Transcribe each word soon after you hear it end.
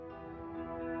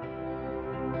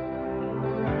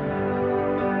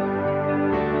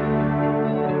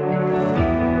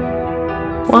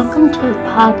Welcome to the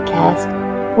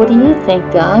podcast, What Do You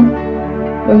Think, God?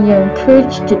 Where you're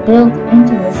encouraged to build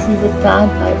intimacy with God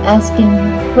by asking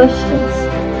Him questions.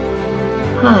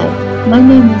 Hi, my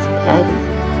name is Patty,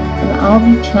 and I'll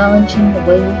be challenging the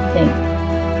way you think.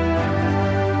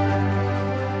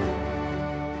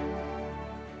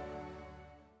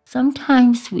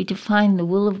 Sometimes we define the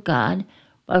will of God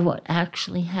by what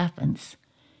actually happens.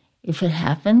 If it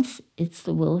happens, it's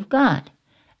the will of God.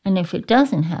 And if it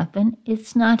doesn't happen,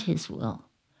 it's not His will.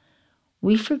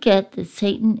 We forget that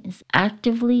Satan is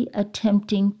actively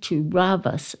attempting to rob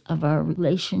us of our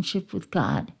relationship with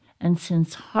God and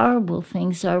sends horrible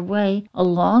things our way,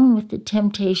 along with the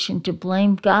temptation to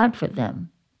blame God for them.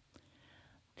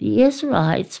 The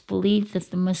Israelites believed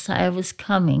that the Messiah was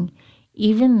coming,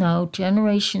 even though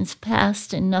generations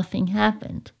passed and nothing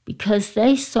happened, because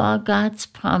they saw God's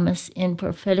promise in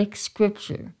prophetic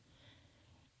scripture.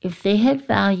 If they had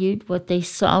valued what they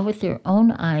saw with their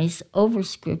own eyes over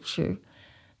Scripture,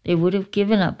 they would have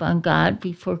given up on God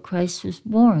before Christ was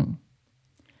born.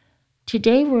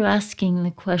 Today we're asking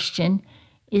the question,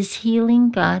 is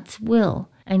healing God's will?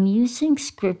 And using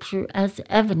Scripture as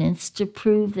evidence to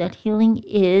prove that healing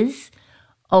is,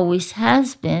 always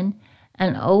has been,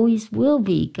 and always will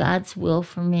be God's will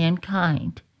for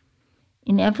mankind.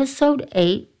 In episode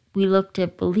 8, we looked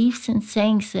at beliefs and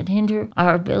sayings that hinder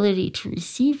our ability to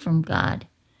receive from God.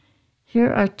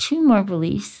 Here are two more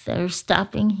beliefs that are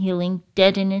stopping healing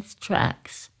dead in its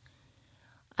tracks.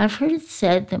 I've heard it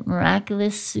said that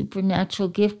miraculous supernatural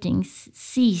giftings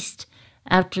ceased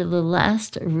after the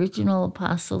last original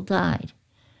apostle died.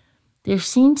 There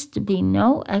seems to be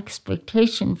no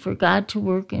expectation for God to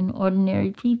work in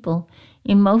ordinary people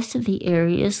in most of the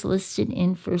areas listed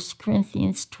in 1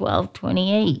 Corinthians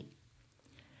 12:28.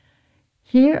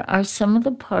 Here are some of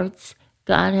the parts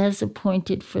God has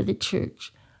appointed for the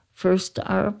church. First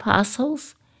are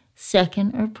apostles,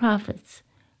 second are prophets,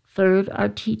 third are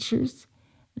teachers,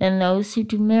 then those who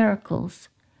do miracles,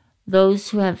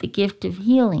 those who have the gift of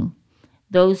healing,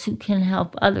 those who can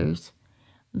help others,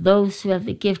 those who have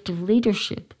the gift of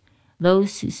leadership,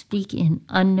 those who speak in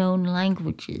unknown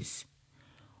languages.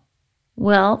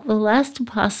 Well, the last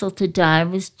apostle to die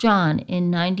was John in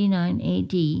 99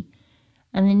 AD,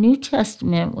 and the New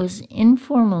Testament was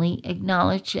informally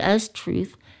acknowledged as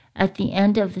truth at the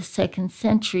end of the 2nd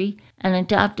century and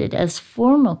adopted as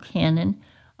formal canon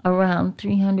around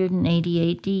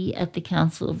 380 AD at the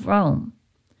Council of Rome.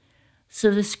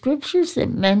 So the scriptures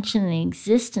that mention the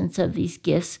existence of these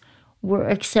gifts were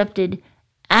accepted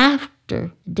after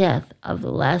the death of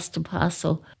the last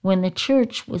apostle, when the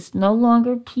church was no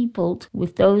longer peopled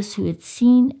with those who had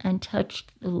seen and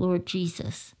touched the Lord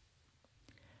Jesus.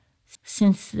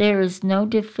 Since there is no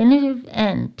definitive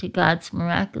end to God's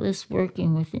miraculous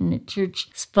working within the church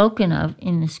spoken of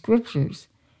in the scriptures,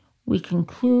 we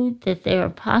conclude that there are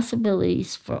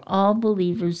possibilities for all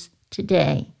believers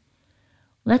today.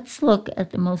 Let's look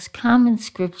at the most common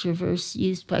scripture verse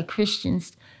used by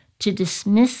Christians to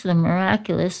dismiss the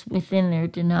miraculous within their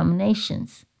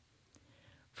denominations.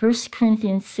 1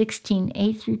 Corinthians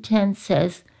 16:8-10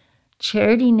 says,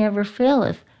 "Charity never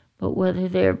faileth, but whether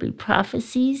there be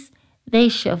prophecies, they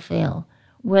shall fail.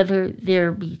 Whether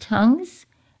there be tongues,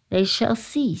 they shall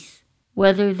cease.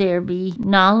 Whether there be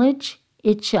knowledge,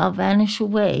 it shall vanish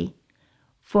away.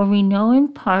 For we know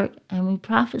in part, and we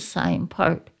prophesy in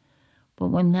part. But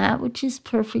when that which is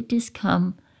perfect is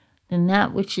come, then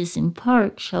that which is in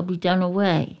part shall be done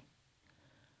away."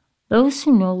 Those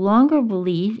who no longer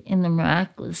believe in the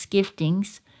miraculous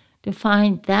giftings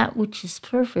define that which is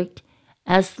perfect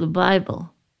as the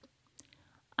Bible.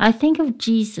 I think of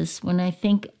Jesus when I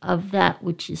think of that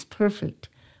which is perfect,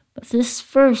 but this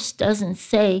verse doesn't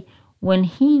say when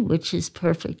He which is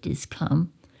perfect is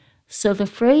come, so the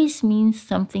phrase means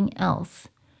something else.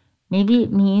 Maybe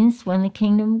it means when the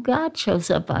kingdom of God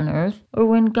shows up on earth, or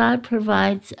when God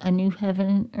provides a new heaven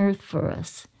and earth for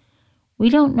us. We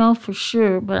don't know for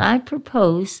sure, but I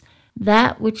propose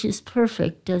that which is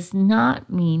perfect does not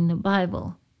mean the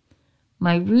Bible.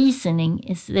 My reasoning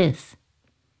is this.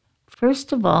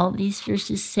 First of all, these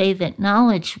verses say that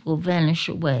knowledge will vanish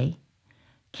away.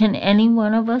 Can any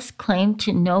one of us claim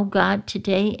to know God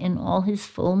today in all His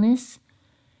fullness?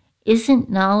 Isn't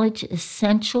knowledge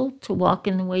essential to walk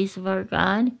in the ways of our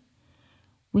God?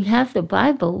 We have the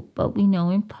Bible, but we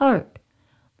know in part.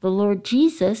 The Lord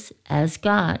Jesus, as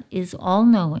God, is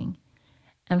all-knowing.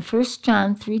 And 1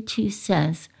 John 3:2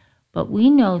 says, "But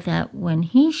we know that when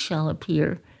He shall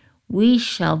appear, we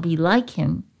shall be like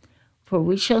Him, for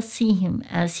we shall see Him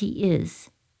as He is."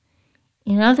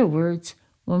 In other words,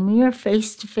 when we are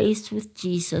face to face with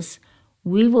Jesus,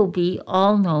 we will be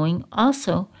all-knowing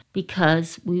also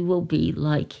because we will be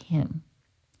like him.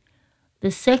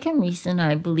 The second reason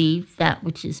I believe that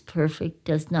which is perfect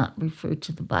does not refer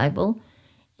to the Bible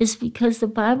is because the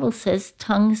Bible says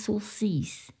tongues will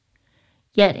cease.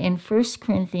 Yet in 1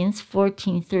 Corinthians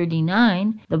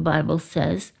 14:39, the Bible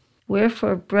says,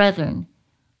 "Wherefore, brethren,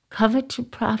 covet to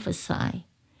prophesy,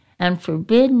 and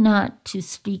forbid not to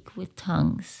speak with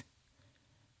tongues."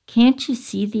 Can't you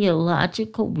see the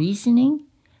illogical reasoning?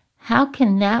 How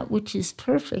can that which is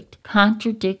perfect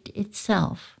contradict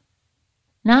itself?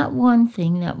 Not one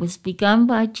thing that was begun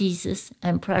by Jesus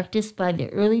and practiced by the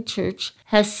early church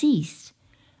has ceased.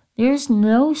 There is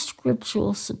no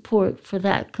scriptural support for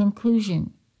that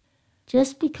conclusion.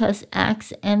 Just because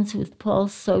Acts ends with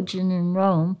Paul's sojourn in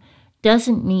Rome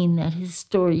doesn't mean that his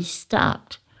story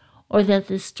stopped or that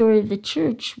the story of the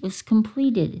church was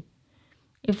completed.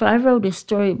 If I wrote a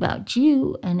story about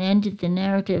you and ended the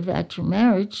narrative at your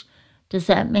marriage, does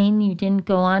that mean you didn't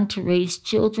go on to raise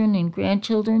children and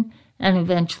grandchildren and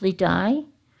eventually die?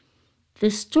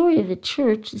 The story of the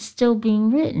church is still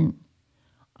being written.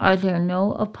 Are there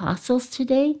no apostles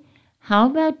today? How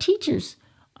about teachers?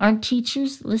 Aren't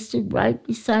teachers listed right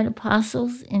beside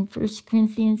apostles in 1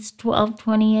 Corinthians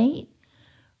 12:28?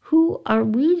 Who are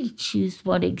we to choose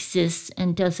what exists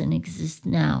and doesn't exist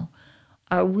now?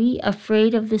 Are we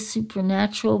afraid of the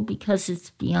supernatural because it's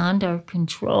beyond our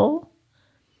control?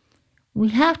 We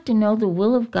have to know the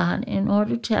will of God in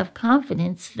order to have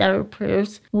confidence that our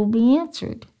prayers will be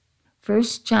answered.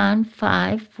 1 John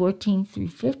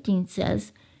 5:14-15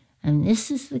 says, "And this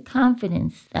is the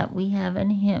confidence that we have in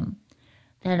him,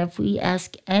 that if we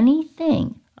ask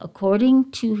anything according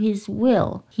to his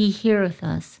will, he heareth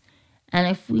us. And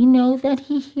if we know that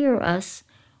he heareth us,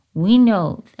 we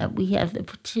know that we have the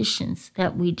petitions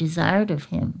that we desired of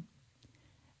him."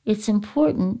 It's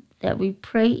important that we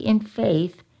pray in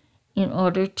faith in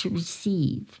order to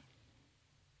receive.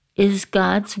 Is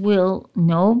God's will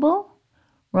knowable?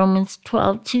 Romans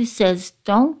 12:2 says,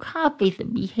 "Don't copy the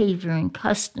behavior and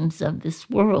customs of this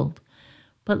world,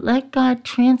 but let God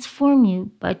transform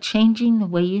you by changing the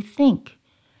way you think.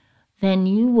 Then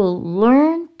you will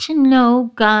learn to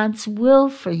know God's will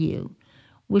for you,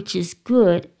 which is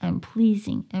good and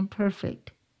pleasing and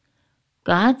perfect."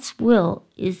 God's will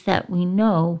is that we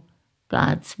know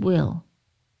God's will.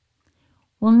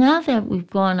 Well, now that we've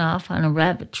gone off on a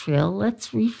rabbit trail, let's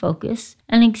refocus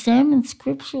and examine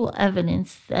scriptural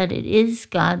evidence that it is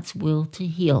God's will to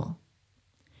heal.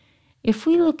 If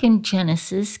we look in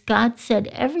Genesis, God said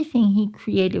everything he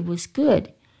created was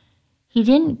good. He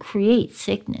didn't create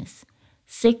sickness.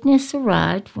 Sickness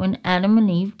arrived when Adam and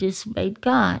Eve disobeyed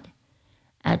God.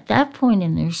 At that point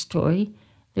in their story,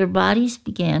 their bodies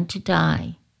began to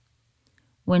die.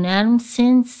 When Adam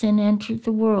sinned, sin entered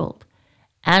the world.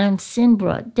 Adam's sin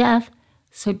brought death,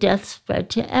 so death spread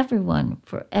to everyone,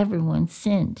 for everyone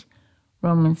sinned.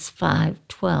 Romans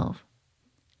 5:12.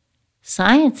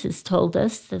 Science has told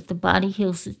us that the body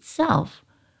heals itself.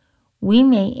 We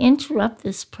may interrupt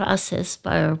this process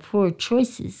by our poor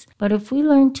choices, but if we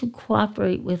learn to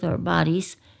cooperate with our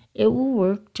bodies, it will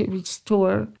work to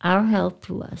restore our health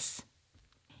to us.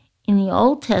 In the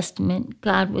Old Testament,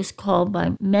 God was called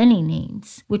by many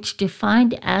names, which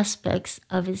defined aspects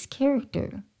of his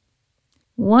character.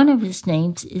 One of his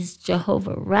names is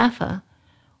Jehovah Rapha,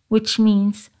 which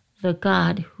means the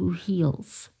God who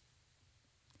heals.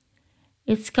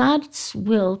 It's God's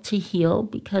will to heal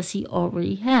because he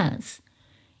already has.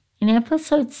 In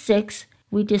episode 6,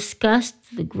 we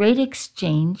discussed the great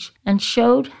exchange and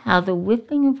showed how the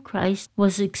whipping of Christ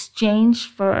was exchanged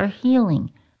for our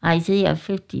healing, Isaiah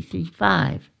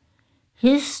 53:5.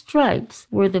 His stripes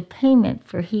were the payment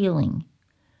for healing.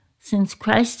 Since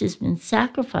Christ has been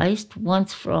sacrificed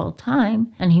once for all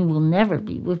time, and he will never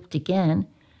be whipped again,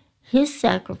 his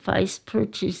sacrifice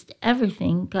purchased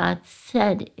everything God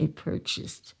said it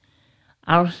purchased.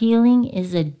 Our healing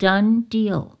is a done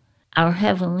deal, our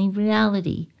heavenly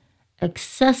reality,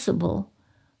 accessible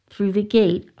through the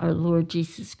gate, our Lord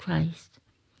Jesus Christ.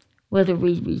 Whether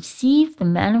we receive the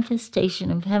manifestation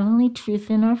of heavenly truth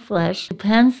in our flesh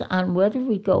depends on whether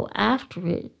we go after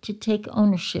it to take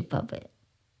ownership of it.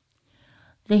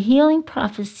 The healing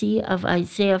prophecy of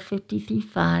Isaiah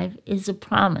 53:5 is a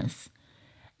promise,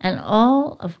 and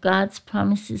all of God's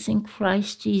promises in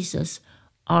Christ Jesus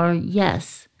are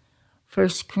yes.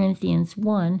 1 Corinthians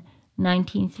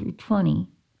 1:19-20.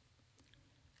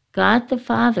 God the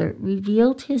Father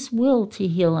revealed his will to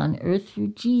heal on earth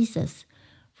through Jesus.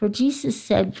 For Jesus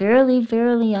said, "Verily,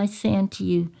 verily, I say unto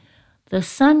you, the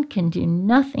Son can do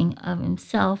nothing of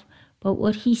himself, but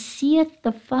what he seeth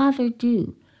the Father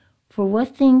do. For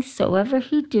what things soever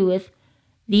he doeth,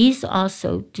 These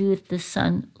also doeth the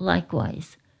Son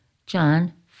likewise.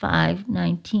 John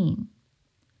 5:19.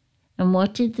 And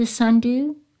what did the Son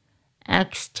do?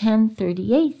 Acts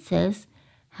 10:38 says,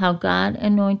 how God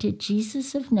anointed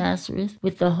Jesus of Nazareth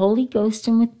with the Holy Ghost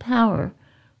and with power,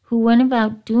 who went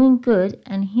about doing good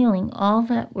and healing all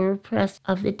that were oppressed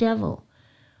of the devil,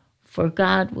 for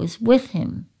God was with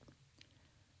him.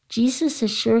 Jesus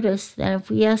assured us that if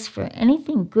we ask for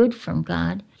anything good from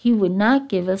God, he would not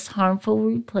give us harmful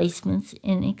replacements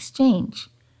in exchange.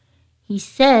 He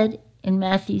said in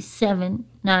Matthew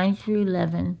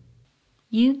 7:9-11,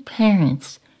 you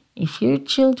parents, if your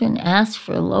children ask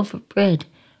for a loaf of bread,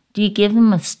 do you give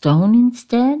them a stone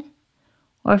instead?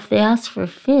 Or if they ask for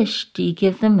fish, do you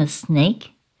give them a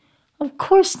snake? Of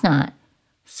course not.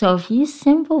 So if you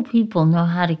simple people know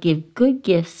how to give good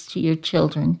gifts to your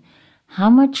children, how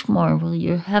much more will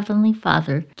your Heavenly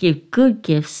Father give good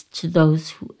gifts to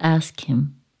those who ask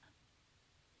him?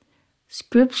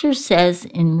 Scripture says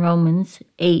in Romans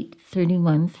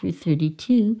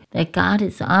 8:31-32 that God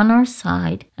is on our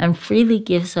side and freely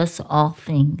gives us all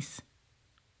things.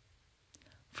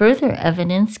 Further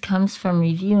evidence comes from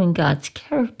reviewing God's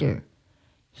character.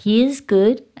 He is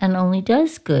good and only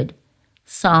does good.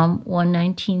 Psalm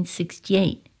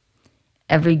 119:68.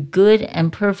 Every good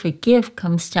and perfect gift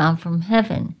comes down from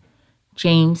heaven.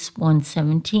 James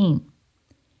 1:17.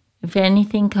 If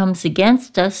anything comes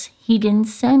against us, he didn't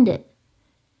send it.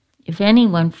 If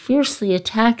anyone fiercely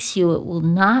attacks you, it will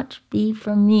not be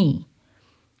from me.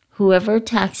 Whoever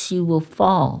attacks you will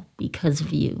fall because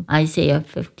of you. Isaiah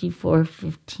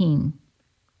 54:15.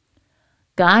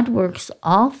 God works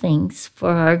all things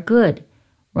for our good.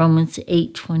 Romans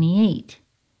 8:28.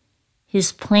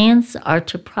 His plans are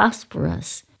to prosper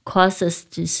us, cause us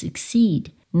to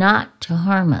succeed, not to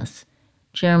harm us.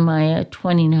 Jeremiah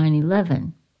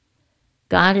 29:11.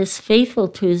 God is faithful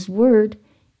to his word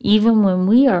even when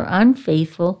we are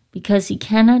unfaithful because he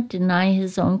cannot deny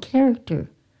his own character.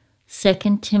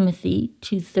 2 Timothy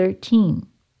 2:13.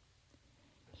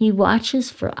 He watches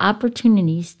for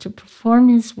opportunities to perform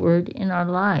his word in our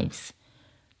lives.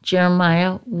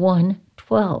 Jeremiah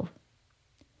 1:12.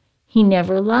 He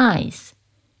never lies.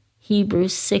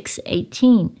 Hebrews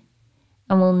 6:18.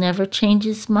 And will never change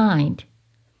his mind.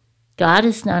 God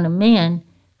is not a man,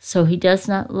 so he does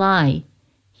not lie.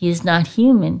 He is not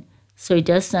human, so he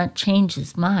does not change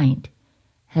his mind.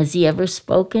 Has he ever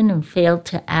spoken and failed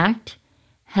to act?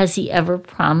 Has he ever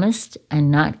promised and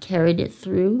not carried it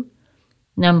through?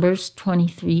 Numbers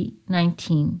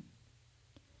 23:19.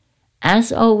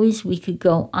 As always, we could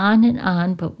go on and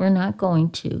on, but we're not going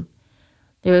to.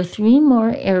 There are 3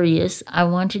 more areas I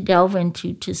want to delve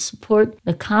into to support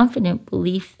the confident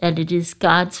belief that it is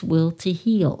God's will to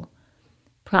heal: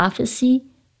 prophecy,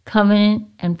 covenant,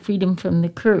 and freedom from the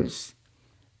curse.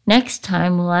 Next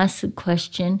time, we'll ask the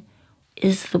question,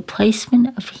 is the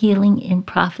placement of healing in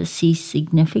prophecy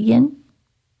significant?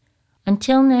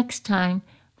 Until next time,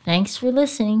 thanks for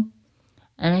listening.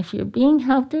 And if you're being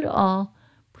helped at all,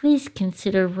 please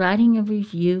consider writing a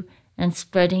review and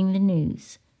spreading the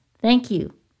news. Thank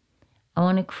you. I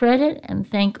want to credit and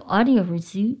thank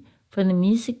Audiorezout for the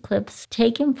music clips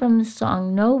taken from the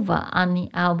song Nova on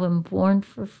the album Born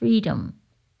for Freedom.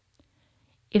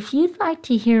 If you'd like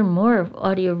to hear more of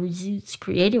Audiorezout's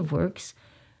creative works,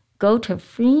 go to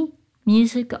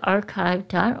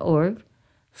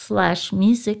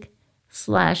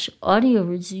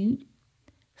freemusic.org/music/audiorezout.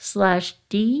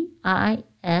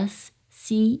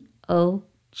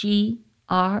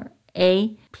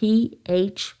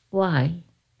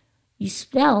 You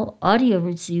spell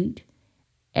Audiorezout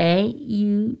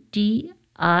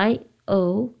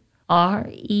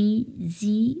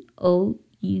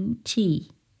AUDIOREZOUT.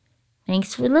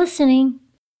 Thanks for listening.